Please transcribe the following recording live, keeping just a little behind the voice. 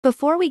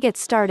Before we get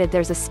started,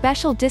 there's a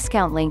special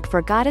discount link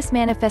for Goddess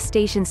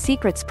Manifestation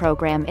Secrets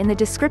program in the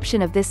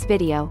description of this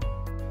video.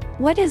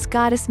 What is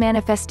Goddess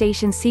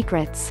Manifestation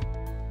Secrets?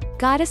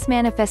 Goddess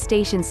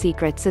Manifestation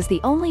Secrets is the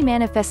only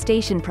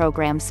manifestation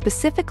program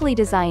specifically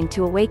designed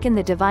to awaken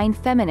the divine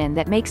feminine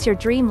that makes your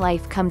dream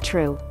life come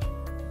true.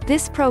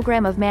 This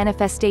program of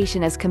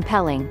manifestation is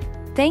compelling.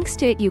 Thanks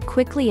to it, you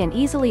quickly and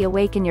easily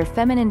awaken your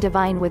feminine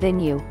divine within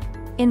you,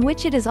 in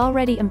which it is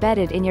already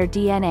embedded in your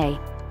DNA.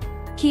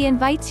 He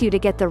invites you to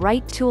get the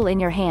right tool in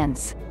your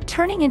hands,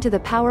 turning into the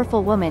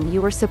powerful woman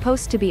you were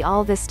supposed to be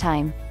all this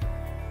time.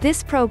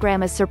 This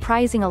program is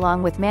surprising,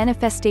 along with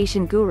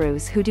manifestation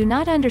gurus who do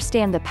not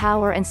understand the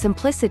power and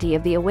simplicity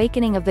of the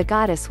awakening of the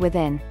goddess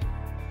within.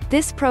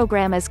 This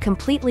program is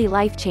completely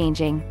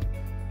life-changing.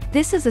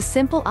 This is a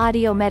simple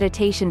audio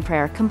meditation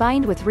prayer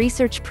combined with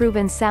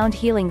research-proven sound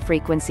healing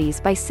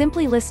frequencies by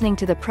simply listening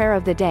to the prayer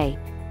of the day,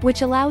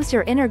 which allows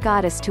your inner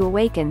goddess to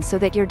awaken so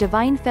that your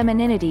divine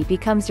femininity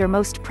becomes your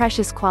most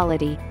precious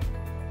quality.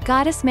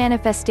 Goddess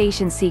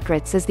Manifestation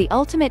Secrets is the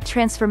ultimate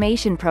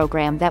transformation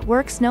program that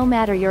works no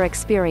matter your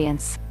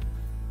experience.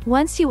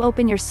 Once you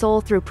open your soul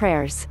through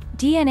prayers,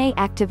 DNA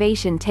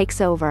activation takes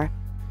over.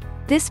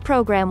 This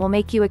program will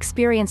make you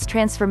experience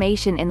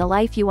transformation in the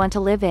life you want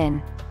to live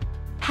in.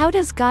 How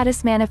does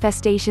Goddess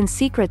Manifestation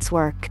Secrets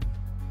work?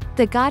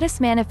 The Goddess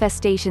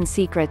Manifestation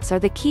Secrets are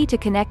the key to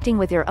connecting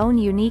with your own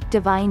unique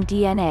divine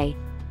DNA.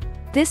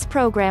 This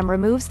program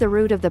removes the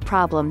root of the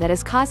problem that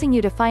is causing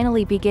you to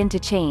finally begin to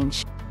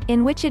change,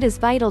 in which it is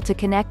vital to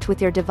connect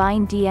with your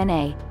divine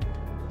DNA.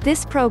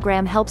 This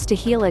program helps to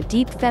heal a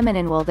deep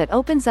feminine will that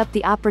opens up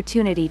the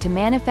opportunity to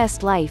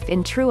manifest life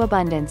in true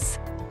abundance.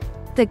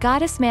 The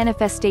Goddess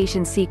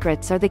Manifestation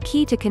Secrets are the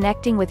key to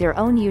connecting with your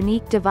own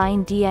unique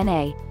divine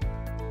DNA.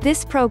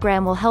 This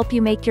program will help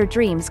you make your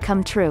dreams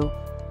come true.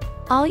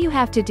 All you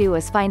have to do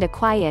is find a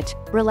quiet,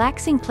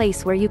 relaxing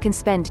place where you can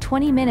spend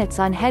 20 minutes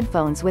on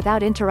headphones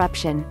without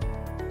interruption.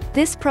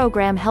 This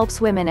program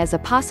helps women as a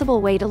possible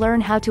way to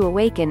learn how to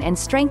awaken and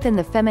strengthen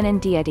the feminine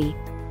deity.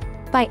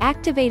 By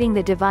activating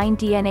the divine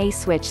DNA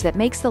switch that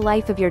makes the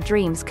life of your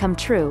dreams come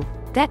true,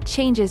 that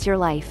changes your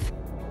life.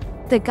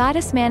 The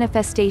Goddess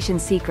Manifestation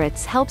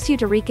Secrets helps you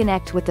to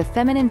reconnect with the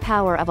feminine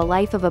power of a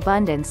life of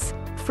abundance,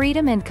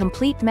 freedom, and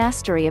complete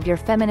mastery of your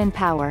feminine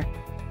power.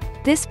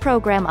 This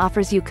program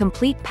offers you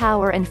complete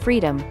power and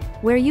freedom,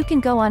 where you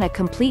can go on a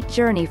complete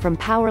journey from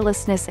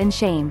powerlessness and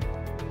shame.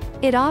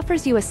 It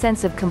offers you a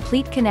sense of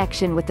complete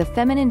connection with the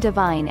feminine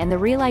divine and the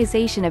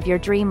realization of your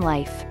dream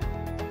life.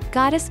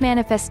 Goddess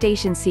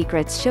Manifestation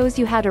Secrets shows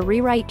you how to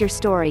rewrite your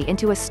story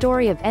into a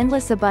story of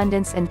endless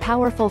abundance and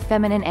powerful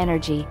feminine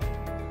energy.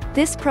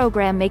 This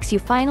program makes you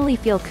finally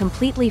feel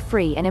completely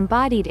free and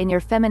embodied in your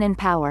feminine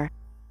power.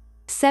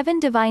 7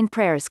 divine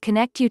prayers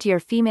connect you to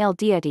your female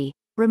deity,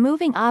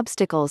 removing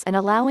obstacles and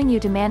allowing you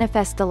to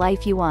manifest the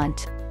life you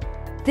want.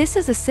 This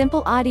is a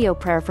simple audio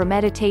prayer for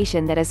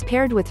meditation that is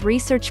paired with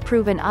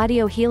research-proven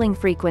audio healing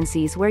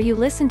frequencies where you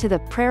listen to the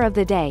prayer of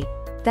the day,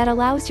 that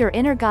allows your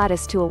inner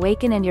goddess to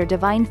awaken and your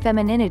divine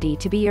femininity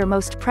to be your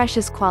most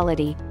precious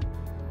quality,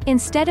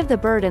 instead of the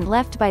burden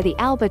left by the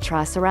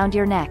albatross around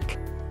your neck.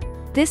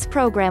 This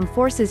program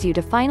forces you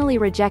to finally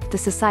reject the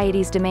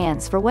society's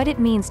demands for what it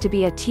means to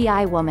be a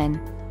TI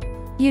woman.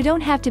 You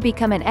don't have to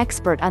become an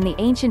expert on the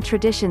ancient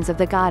traditions of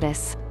the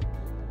goddess.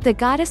 The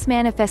Goddess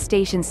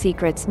Manifestation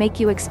Secrets make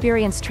you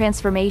experience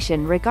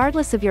transformation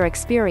regardless of your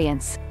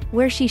experience,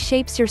 where she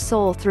shapes your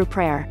soul through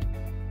prayer.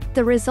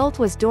 The result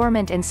was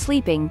dormant and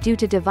sleeping due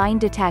to divine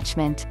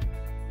detachment.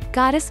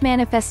 Goddess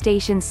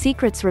Manifestation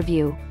Secrets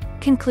Review.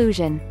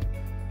 Conclusion.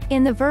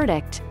 In the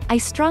verdict, I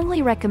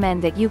strongly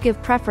recommend that you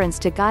give preference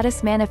to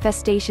Goddess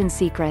Manifestation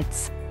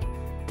Secrets.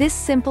 This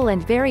simple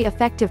and very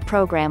effective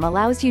program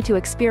allows you to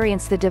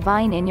experience the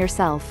divine in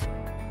yourself.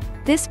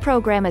 This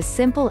program is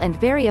simple and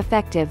very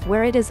effective,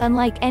 where it is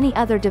unlike any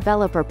other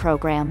developer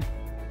program.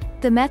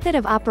 The method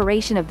of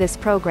operation of this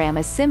program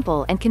is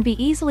simple and can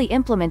be easily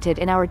implemented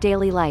in our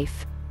daily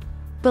life.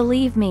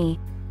 Believe me,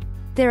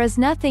 there is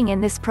nothing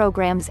in this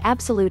program's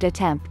absolute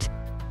attempt.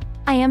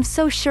 I am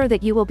so sure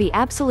that you will be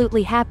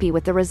absolutely happy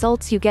with the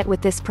results you get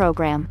with this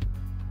program.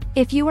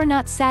 If you are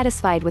not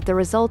satisfied with the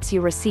results you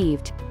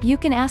received, you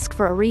can ask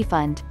for a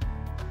refund.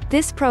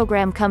 This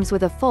program comes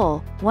with a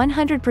full,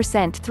 100%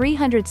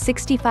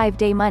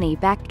 365-day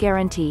money-back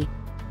guarantee.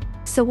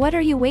 So what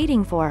are you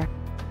waiting for?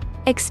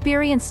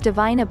 Experience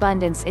divine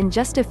abundance in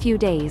just a few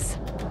days.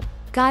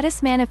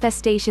 Goddess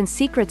Manifestation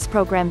Secrets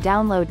program,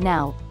 download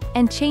now,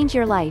 and change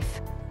your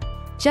life.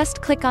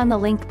 Just click on the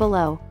link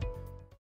below.